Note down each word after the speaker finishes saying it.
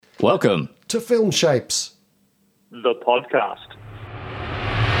Welcome to Film Shapes, the podcast.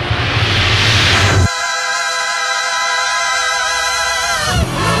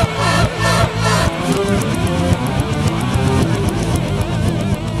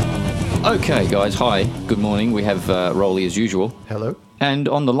 Okay, guys, hi. Good morning. We have Rolly as usual. Hello. And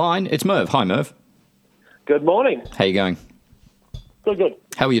on the line, it's Merv. Hi, Merv. Good morning. How you going? Good.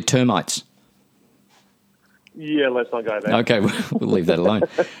 How are your termites? Yeah, let's not go there. Okay, we'll leave that alone.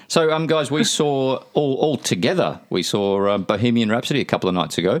 So, guys, we saw all together. We saw Bohemian Rhapsody a couple of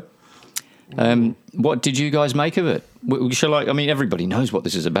nights ago. What did you guys make of it? Everybody knows what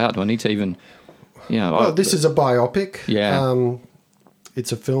this is about. Do I need to even, Well, this is a biopic. Yeah.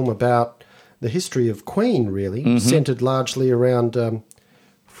 It's a film about the history of Queen, really, centered largely around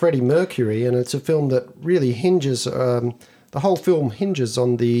Freddie Mercury, and it's a film that really hinges. The whole film hinges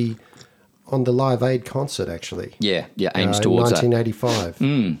on the Live Aid concert, actually. Yeah, aims towards 1985.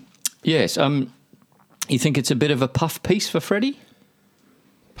 that. Yes. You think it's a bit of a puff piece for Freddie?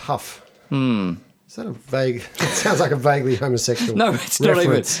 Puff. Is that a vague? It sounds like a vaguely homosexual. No, it's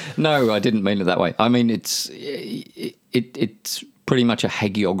reference. not even. No, I didn't mean it that way. I mean, it's pretty much a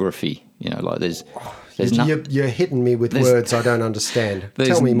hagiography. You're hitting me with words I don't understand.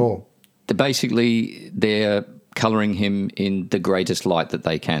 Tell me more. They're colouring him in the greatest light that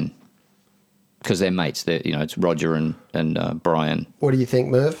they can because they're mates. It's Roger and Brian. What do you think,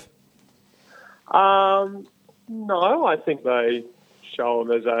 Merv? No, I think they show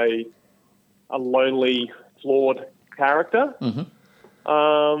him as a lonely, flawed character.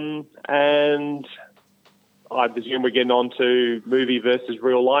 And I presume we're getting on to movie versus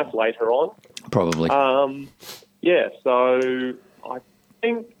real life later on. Probably. So I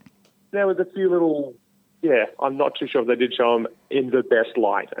think there was a few little... Yeah, I'm not too sure if they did show him in the best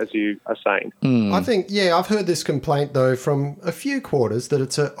light, as you are saying. I think, I've heard this complaint, though, from a few quarters that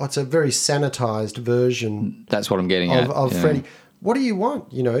it's a very sanitised version. That's what I'm getting at. Of Freddie. What do you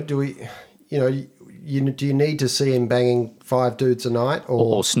want? Do we... do you need to see him banging 5 dudes a night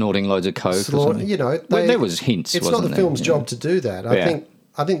or snorting loads of coke? Or something? There was hints. It's not the film's job to do that.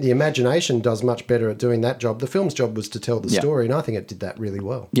 I think the imagination does much better at doing that job. The film's job was to tell the story, and I think it did that really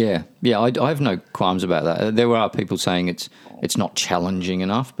well. Yeah. I have no qualms about that. There are people saying it's not challenging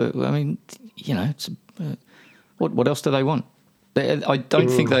enough, but I mean, it's what else do they want? I don't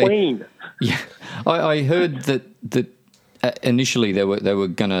think they. Queen. Yeah, I heard that initially they were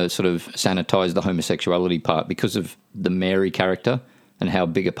going to sort of sanitize the homosexuality part because of the Mary character and how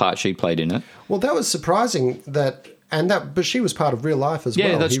big a part she played in it. Well, that was surprising but she was part of real life as well.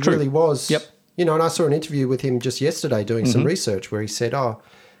 Yeah, that's true. He really was. Yep. And I saw an interview with him just yesterday doing some research where he said,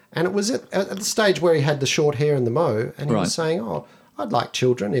 and it was at the stage where he had the short hair and the mo, and he was saying, I'd like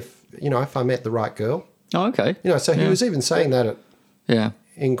children if I met the right girl. Oh, okay. So he was even saying that Yeah.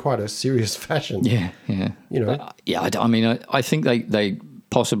 in quite a serious fashion. Yeah. I mean, I think they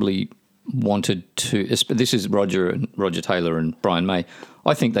possibly wanted to. This is Roger Taylor and Brian May.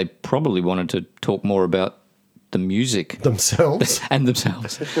 I think they probably wanted to talk more about the music themselves.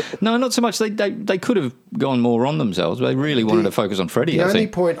 No, not so much. They could have gone more on themselves. But they really wanted to focus on Freddie. The only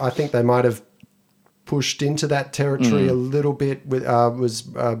point I think they might have pushed into that territory a little bit was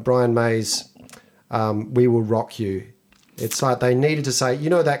Brian May's "We Will Rock You." It's like they needed to say,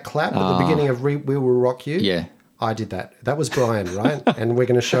 that clap at the beginning of "We Will Rock You." Yeah. I did that. That was Brian, right? And we're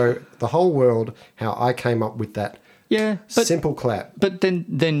going to show the whole world how I came up with that simple clap. But then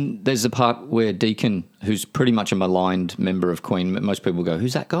there's the part where Deacon, who's pretty much a maligned member of Queen, most people go,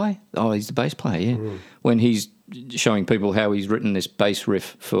 who's that guy? Oh, he's the bass player, yeah. When he's showing people how he's written this bass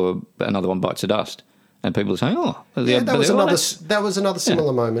riff for Another One Bites the Dust. And people are saying, that was another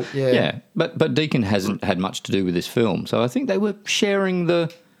similar moment. Yeah. Yeah, but Deacon hasn't had much to do with this film. So I think they were sharing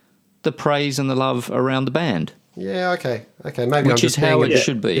the praise and the love around the band. Yeah, okay. Maybe Which is how it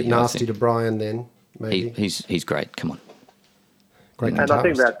should be. A bit nasty to Brian then, maybe. He's great. Come on. Great And guitarist. I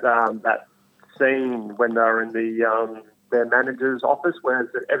think that scene when they're in their manager's office where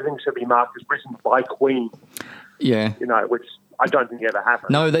everything should be marked as written by Queen. Yeah. Which I don't think ever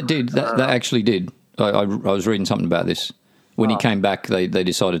happened. No, that did. That actually did. I was reading something about this. When he came back, they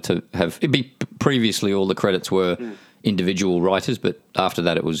decided to have... Previously, all the credits were individual writers, but after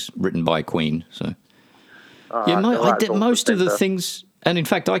that it was written by Queen, so... I did most of the things, and in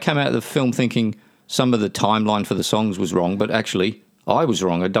fact, I came out of the film thinking some of the timeline for the songs was wrong, but actually, I was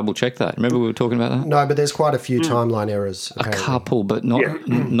wrong. I double checked that. Remember we were talking about that? No, but there's quite a few timeline errors. A couple, but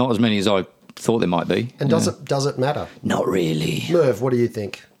not as many as I thought there might be. And does it matter? Not really. Merv, what do you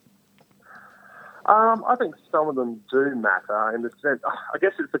think? I think some of them do matter in the sense, I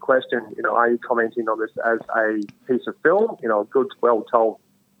guess it's the question, are you commenting on this as a piece of film, a good, well-told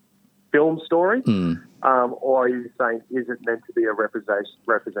film story, or are you saying is it meant to be a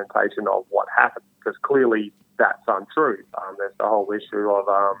representation of what happened? Because clearly that's untrue. There's the whole issue of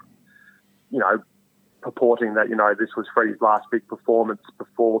purporting that this was Freddie's last big performance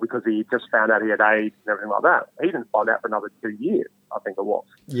before, because he just found out he had AIDS and everything like that. He didn't find out for another 2 years, I think it was.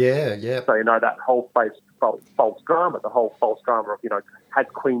 Yeah. So that whole false drama, the whole false drama of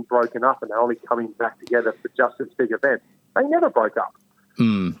had Queen broken up and they're only coming back together for just this big event. They never broke up.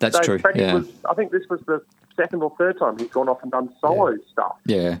 That's so true. Freddie Yeah. I think this was the second or third time he'd gone off and done solo stuff.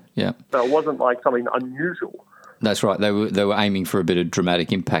 Yeah. So it wasn't like something unusual. That's right. They were aiming for a bit of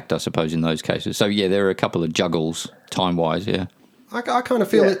dramatic impact, I suppose, in those cases. So yeah, there are a couple of juggles time-wise. Yeah. I kind of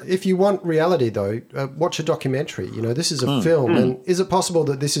feel that if you want reality, though, watch a documentary. This is a film, and is it possible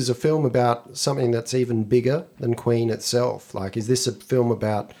that this is a film about something that's even bigger than Queen itself? Like, is this a film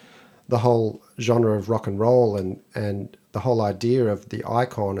about the whole genre of rock and roll and the whole idea of the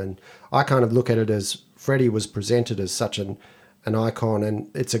icon? And I kind of look at it as Freddie was presented as such an icon, and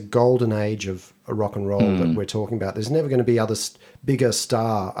it's a golden age of rock and roll that we're talking about. There's never going to be a bigger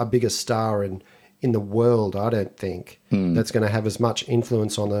star in the world, I don't think, that's going to have as much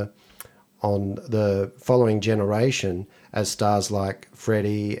influence on the following generation as stars like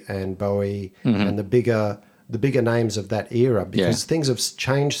Freddie and Bowie and the bigger names of that era, because things have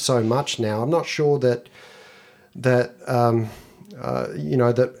changed so much now. I'm not sure that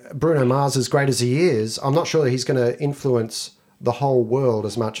Bruno Mars, as great as he is, I'm not sure that he's going to influence the whole world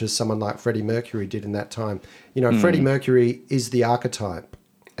as much as someone like Freddie Mercury did in that time. Freddie Mercury is the archetype,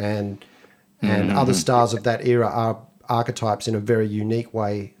 and other stars of that era are archetypes in a very unique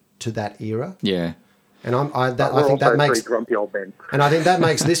way to that era. Yeah. And I think that makes grumpy old men. And I think that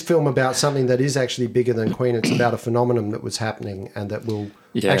makes this film about something that is actually bigger than Queen. It's about a phenomenon that was happening and that will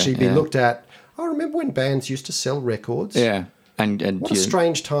actually be looked at. I remember when bands used to sell records. Yeah. And what a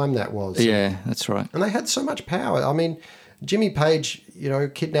strange time that was. Yeah, that's right. And they had so much power. I mean, Jimmy Page,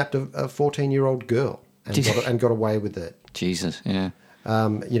 kidnapped a 14-year-old girl and got away with it. Jesus, yeah.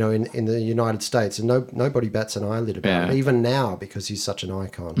 In the United States, and nobody bats an eyelid about it, even now, because he's such an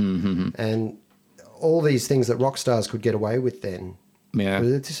icon. Mm-hmm. And all these things that rock stars could get away with then,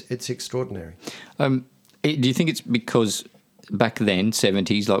 it's extraordinary. Do you think it's because back then,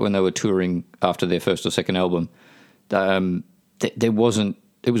 70s, like when they were touring after their first or second album, there wasn't,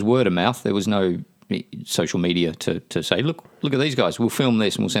 it was word of mouth. There was no social media to say, look at these guys, we'll film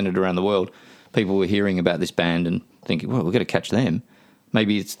this and we'll send it around the world. People were hearing about this band and thinking, well, we've got to catch them.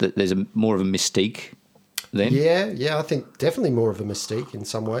 Maybe it's that there's more of a mystique then. Yeah, I think definitely more of a mystique in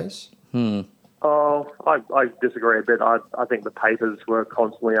some ways. Oh, I disagree a bit. I think the papers were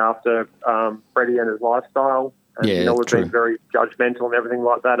constantly after Freddie and his lifestyle. And, we've been very judgmental and everything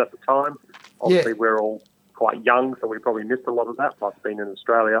like that at the time. Obviously, we're all quite young, so we probably missed a lot of that, plus being in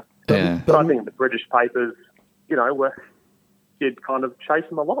Australia. But I think the British papers, did kind of chase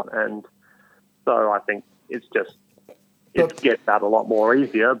them a lot. And so I think it gets out a lot more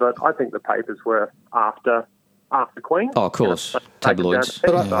easier, but I think the papers were after Queen. Oh, of course, tabloids.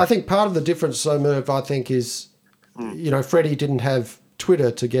 But I think part of the difference, though, Merv, I think is, Freddie didn't have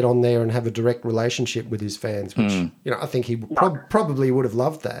Twitter to get on there and have a direct relationship with his fans, which, I think he probably would have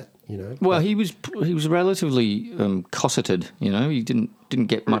loved that, Well, he was relatively cosseted, he didn't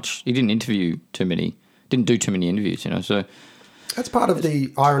get much, he didn't interview too many, didn't do too many interviews, so... That's part of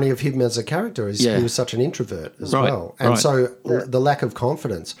the irony of him as a character, is he was such an introvert as well. And so the lack of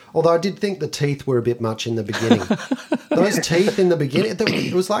confidence. Although I did think the teeth were a bit much in the beginning. Those teeth in the beginning,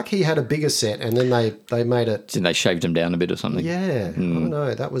 it was like he had a bigger set and then they made it... And they shaved him down a bit or something. Yeah, I don't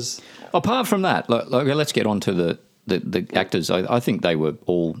know, that was... Apart from that, let's get on to the actors. I think they were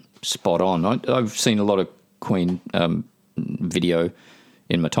all spot on. I've seen a lot of Queen video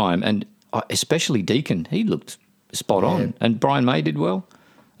in my time, and especially Deacon, he looked... spot on, and Brian May did well.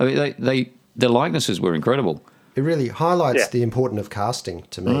 I mean, their likenesses were incredible. It really highlights the importance of casting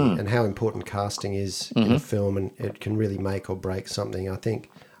to me, and how important casting is in a film, and it can really make or break something. I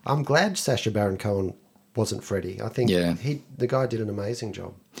think I'm glad Sacha Baron Cohen wasn't Freddie. I think the guy did an amazing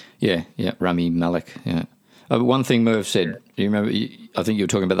job. Yeah, Rami Malek. Yeah. One thing Merv said, you remember? I think you were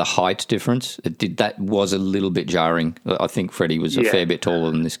talking about the height difference. That was a little bit jarring. I think Freddie was a fair bit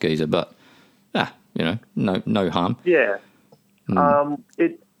taller than this geezer, but. No harm. Yeah. I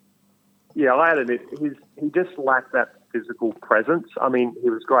had to admit, he just lacked that physical presence. I mean, he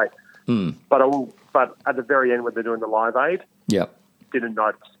was great. But at the very end when they're doing the Live Aid, didn't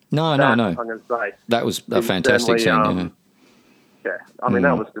notice. No. I'm going to say. That was a fantastic scene. I mean,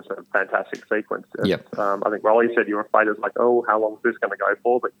 that was just a fantastic sequence. I think Rolly said you were afraid it was like, oh, how long is this going to go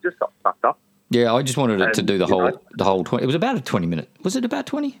for? But you just got sucked up. Yeah, I just wanted it to do the whole 20. It was about a 20-minute. Was it about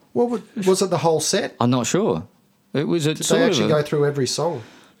 20? Well, was it the whole set? I'm not sure. It was a Did sort they actually of go through every song?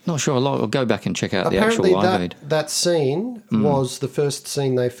 Not sure. I'll go back and check out the actual Apparently, Live Aid. that scene was the first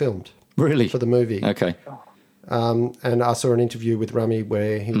scene they filmed. Really? For the movie. Okay. And I saw an interview with Rami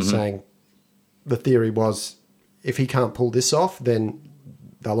where he was saying the theory was if he can't pull this off, then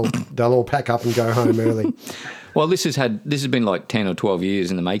they'll all pack up and go home early. Well, this has been like 10 or 12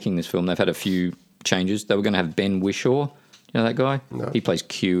 years in the making, this film. They've had a few changes. They were going to have Ben Whishaw. You know that guy? No. He plays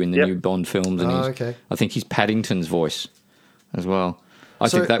Q in the new Bond films. And okay. I think he's Paddington's voice as well. I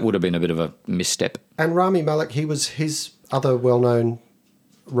think that would have been a bit of a misstep. And Rami Malek, his other well-known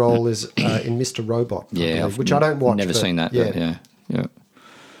role is in Mr. Robot, which I don't watch. Never seen that.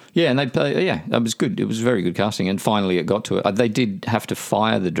 Yeah. And that was good. It was very good casting, and finally it got to it. They did have to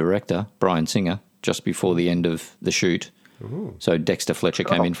fire the director, Bryan Singer, just before the end of the shoot. Ooh. So Dexter Fletcher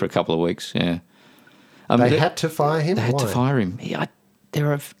came in for a couple of weeks. Yeah, they had to fire him. They had to fire him.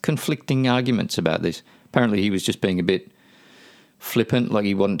 There are conflicting arguments about this. Apparently, he was just being a bit flippant, like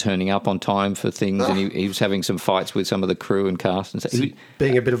he wasn't turning up on time for things, and he was having some fights with some of the crew and cast and stuff.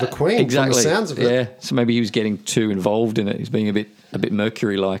 Being a bit of a queen, exactly. From the sounds of it. Yeah, so maybe he was getting too involved in it. He's being a bit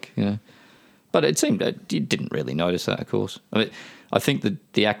Mercury-like, you know. But it seemed that you didn't really notice that, of course. I think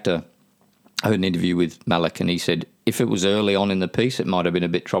that the actor, I heard an interview with Malek, and he said if it was early on in the piece, it might have been a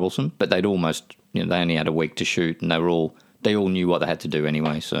bit troublesome. But they'd almost, they only had a week to shoot, and they all knew what they had to do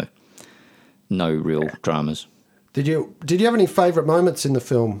anyway. So no real dramas. Did you have any favourite moments in the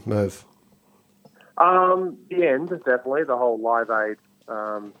film, Merv? The end, definitely. The whole Live Aid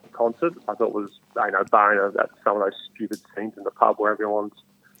concert, I thought was, barring some of those stupid scenes in the pub where everyone's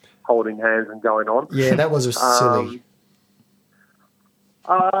holding hands and going on. Yeah, that was silly.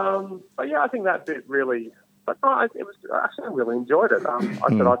 But yeah, I think that bit really. But no, I really enjoyed it. I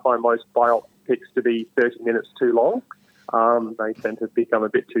said I find most biopics to be 30 minutes too long. They tend to become a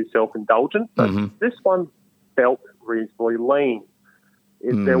bit too self-indulgent, but this one felt reasonably lean.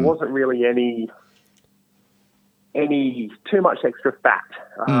 There wasn't really any too much extra fat.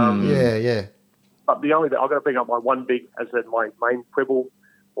 Yeah. But the only thing I've got to bring up my main quibble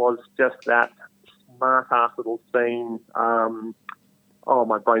was just that smart-ass little scene.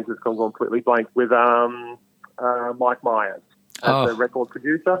 My brain's just gone completely blank with Mike Myers as the record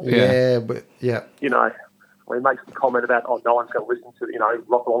producer. Yeah. When he makes a comment about, no one's going to listen to,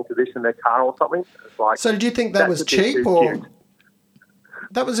 rock along to this in their car or something. It's like, so did you think that was cheap or? Cute.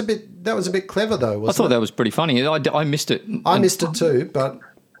 That was a bit clever though, wasn't it? I thought that was pretty funny. I missed it. I missed it too, but.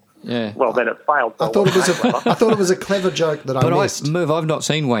 Yeah. Well, then it failed. I thought it was a clever joke that I missed. Merv, I've not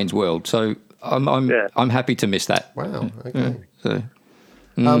seen Wayne's World, so I'm happy to miss that. Wow. Okay. Yeah,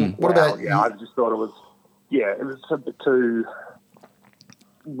 so. What about? Yeah, I just thought it was a bit too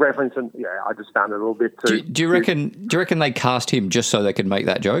reference, and I just found it a little bit too. Do you reckon they cast him just so they could make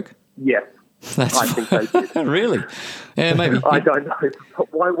that joke? Yes. I think they did. Really? Yeah, maybe. I don't know.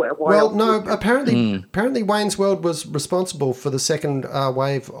 Why well, no. Apparently, Wayne's World was responsible for the second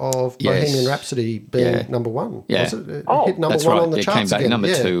wave of Bohemian Rhapsody being number one. Yeah. Was it? It hit number one on the charts came back again.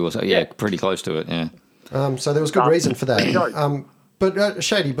 Number two or so. Yeah, pretty close to it. Yeah. So there was good reason for that. But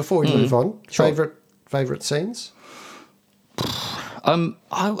Shady, before we move on, favorite scenes.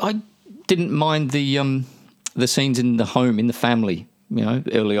 I didn't mind the scenes in the home, in the family.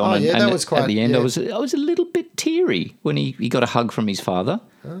 Early on, that was quite. At the end, yeah. I was a little bit teary when he got a hug from his father.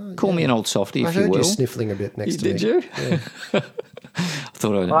 Call me an old softie, if you will. I heard you sniffling a bit next to me. Did you? Yeah. I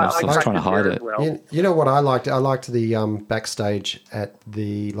thought I was trying to hide it. Well. You know what I liked? I liked the backstage at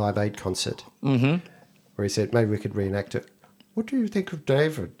the Live Aid concert, where he said maybe we could reenact it. What do you think of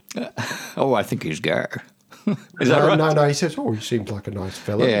David? I think he's gay. Is that right? No. He says, he seems like a nice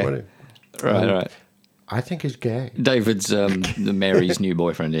fella. Yeah. Right. I think he's gay. David's the Mary's new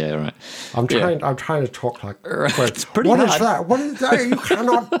boyfriend. Yeah, right. I'm trying to talk like. It's pretty hard. Is that? What is that? You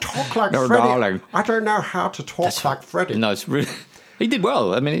cannot talk like no, Freddie. Darling. I don't know how to talk like Freddie. No, it's really. He did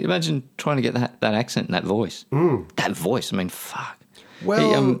well. I mean, imagine trying to get that accent and that voice. That voice. I mean, fuck.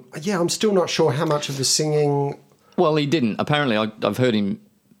 Well, I'm still not sure how much of the singing. Well, he didn't. Apparently, I've heard him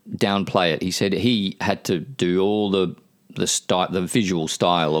downplay it. He said he had to do all the visual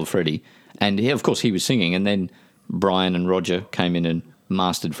style of Freddie. And of course, he was singing, and then Brian and Roger came in and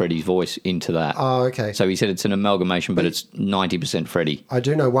mastered Freddie's voice into that. Oh, okay. So he said it's an amalgamation, but it's 90% Freddie. I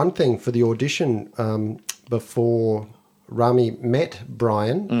do know one thing for the audition before Rami met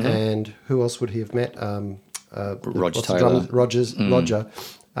Brian, and who else would he have met? Roger Taylor. Roger.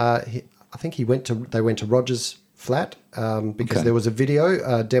 I think they went to Roger's flat because there was a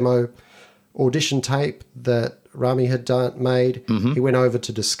video, demo audition tape that Rami had made. He went over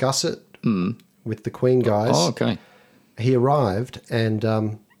to discuss it with the Queen guys. Oh, okay. He arrived and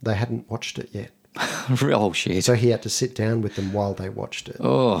they hadn't watched it yet. Oh, shit. So he had to sit down with them while they watched it.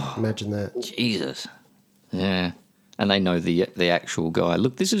 Oh. Imagine that. Jesus. Yeah. And they know the actual guy.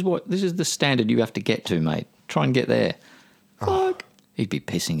 Look, this is the standard you have to get to, mate. Try and get there. Fuck. He'd be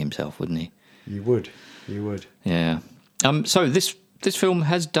pissing himself, wouldn't he? You would. Yeah. So this film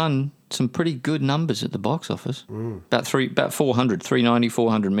has done some pretty good numbers at the box office. About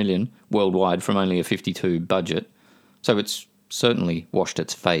 400 million worldwide from only a 52 budget. So it's certainly washed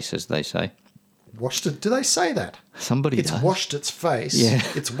its face, as they say. Washed it? Do they say that? Somebody It's does. washed its face. Yeah.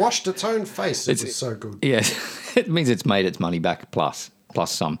 It's washed its own face. It was so good. Yeah. It means it's made its money back plus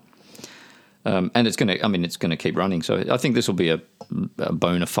some. And it's going to keep running. So I think this will be a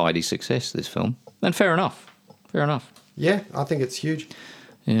bona fide success, this film. And fair enough. Yeah, I think it's huge.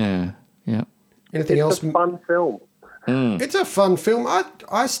 Yeah. Anything else? It's a fun film. It's a fun film.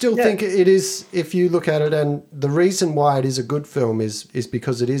 I still think it is, if you look at it, and the reason why it is a good film is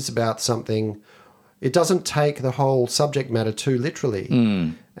because it is about something. It doesn't take the whole subject matter too literally.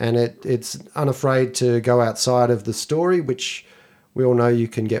 And it's unafraid to go outside of the story, which we all know you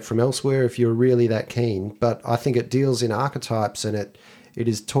can get from elsewhere if you're really that keen. But I think it deals in archetypes, and it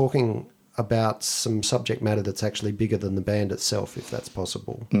is talking about some subject matter that's actually bigger than the band itself, if that's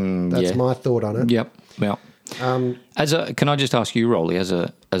possible. That's my thought on it. Yep. Can I just ask you, Rolly, as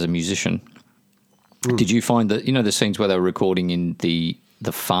a musician, did you find that, the scenes where they were recording in the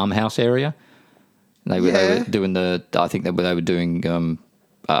farmhouse area? They were doing I think they were doing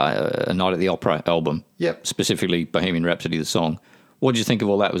a Night at the Opera album. Yep. Specifically Bohemian Rhapsody, the song. What did you think of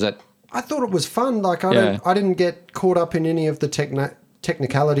all that? Was that? I thought it was fun. Like I didn't get caught up in any of the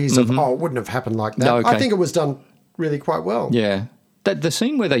technicalities of it wouldn't have happened like that. No, okay. I think it was done really quite well. Yeah. The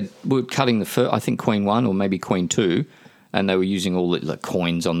scene where they were cutting I think Queen 1 or maybe Queen 2, and they were using all the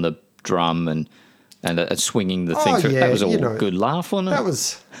coins on the drum and swinging the thing through. That was all good laugh, wasn't it?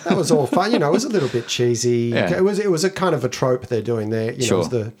 That was all fun. It was a little bit cheesy. Yeah. It was a kind of a trope they're doing there. Sure.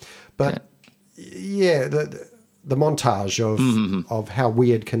 The montage of how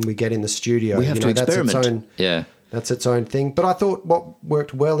weird can we get in the studio. We have to experiment. That's its own thing. But I thought what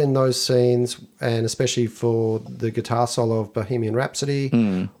worked well in those scenes, and especially for the guitar solo of Bohemian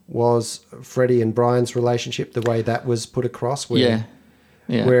Rhapsody, was Freddie and Brian's relationship, the way that was put across, where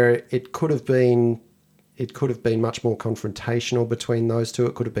it could have been much more confrontational between those two.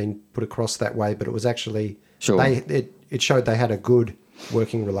 It could have been put across that way, but it was actually it showed they had a good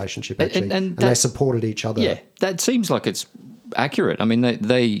working relationship actually, and they supported each other. Yeah, that seems like it's accurate. I mean,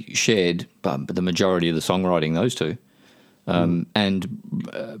 they shared the majority of the songwriting, those two, and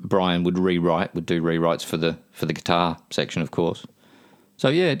Brian would do rewrites for the guitar section, of course. So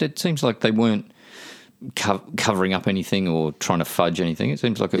yeah, it seems like they weren't covering up anything or trying to fudge anything. It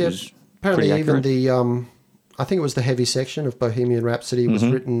seems like it was apparently pretty accurate. Even I think it was the heavy section of Bohemian Rhapsody was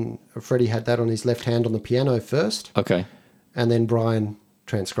written. Freddie had that on his left hand on the piano first. Okay, and then Brian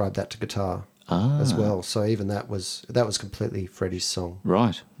transcribed that to guitar. As well, so even that was completely Freddie's song.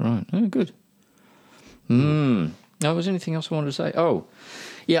 Right. Oh, good. Now, was there anything else I wanted to say? Oh,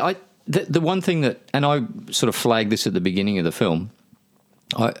 yeah. The one thing that, and I sort of flagged this at the beginning of the film.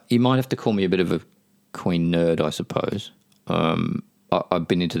 You might have to call me a bit of a Queen nerd, I suppose. I've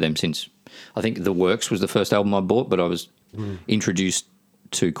been into them since I think The Works was the first album I bought, but I was introduced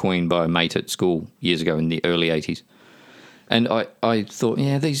to Queen by a mate at school years ago in the early 80s. And I thought,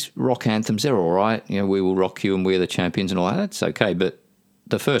 these rock anthems, they're all right. We Will Rock You and We're the Champions and all that. That's okay. But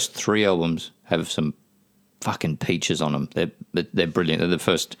the first 3 albums have some fucking peaches on them. They're brilliant. They're the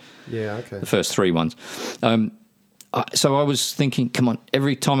first 3 ones. So I was thinking, come on,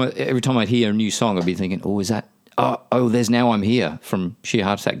 every time I'd hear a new song, I'd be thinking, is that, there's Now I'm Here from Sheer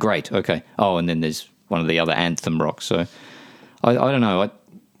Heart Attack. Great, okay. Oh, and then there's one of the other anthem rocks. So I don't know.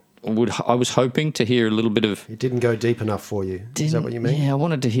 I was hoping to hear a little bit of. It didn't go deep enough for you. Is that what you mean? Yeah, I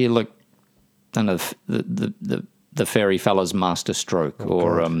wanted to hear the Fairy Fella's Master Stroke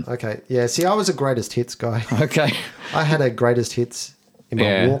Okay, yeah. See, I was a greatest hits guy. Okay, I had a greatest hits in my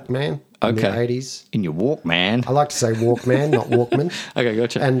Walkman in the 80s. In your Walkman, I like to say Walkman, not Walkman. Okay,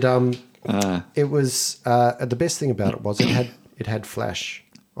 gotcha. And it was the best thing about it was it had Flash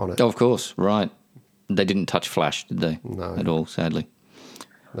on it. Oh, of course, right. They didn't touch Flash, did they? No, at all. Sadly.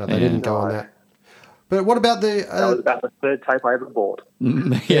 No, they didn't go on that. But what about the... that was about the third tape I ever bought.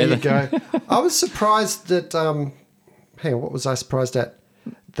 There you go. I was surprised that... hang on, what was I surprised at?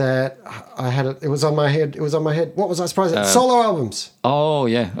 That I had it... It was on my head. What was I surprised at? Solo albums. Oh,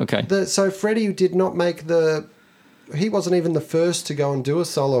 yeah, okay. So Freddie did not make He wasn't even the first to go and do a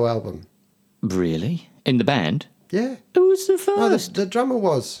solo album. Really? In the band? Yeah. Who was the No, first? the drummer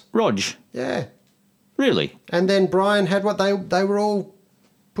was. Rog. Yeah. Really? And then Brian had what they were all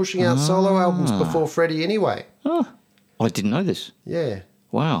pushing out solo albums before Freddie anyway. Oh, I didn't know this. Yeah.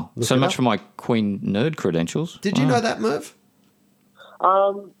 Wow. Look So it much up. for my Queen nerd credentials. Did you know that, Merv?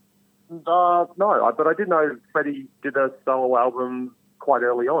 No, but I did know Freddie did a solo album quite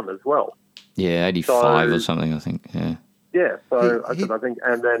early on as well. Yeah, 85 So- or something, I think. Yeah. Yeah, so He- I think,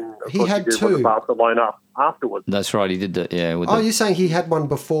 and then of he course had he did one two. with Barcelona afterwards. That's right. He did that. Yeah. With Oh, the, you're saying he had one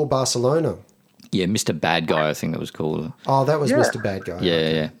before Barcelona? yeah, Mr. Bad Guy, I think that was called. Oh, that was Yeah. Mr. Bad Guy. Yeah,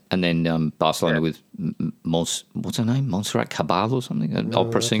 yeah. And then Barcelona Yeah. with what's her name? Montserrat Cabal or something? An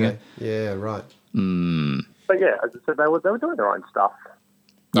opera Okay. singer. Yeah, right. But yeah, as I said, they were doing their own stuff.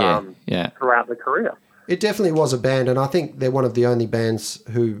 Yeah, yeah. Throughout the career. It definitely was a band, and I think they're one of the only bands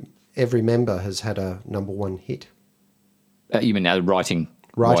who every member has had a number one hit. You mean writing?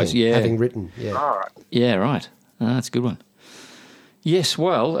 Writing, wise? Yeah. having written, yeah. All right. Yeah, right. That's a good one. Yes,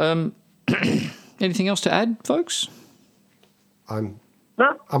 well, anything else to add, folks? I'm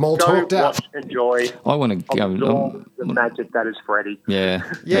No, all go talked out. watch, enjoy, I want to go. absorb the magic that is Freddie. Yeah.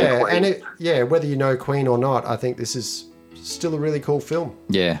 Yeah, Queen. and whether you know Queen or not, I think this is still a really cool film.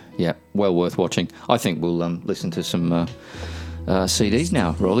 Yeah, yeah. Well worth watching. I think we'll listen to some CDs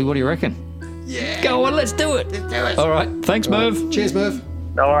now. Rolly, what do you reckon? Yeah. Go on, let's do it. Let's do it. All right. Thanks, Merv. Cheers, Merv.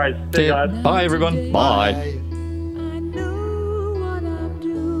 No worries. See you guys. Bye, everyone. Bye. Bye.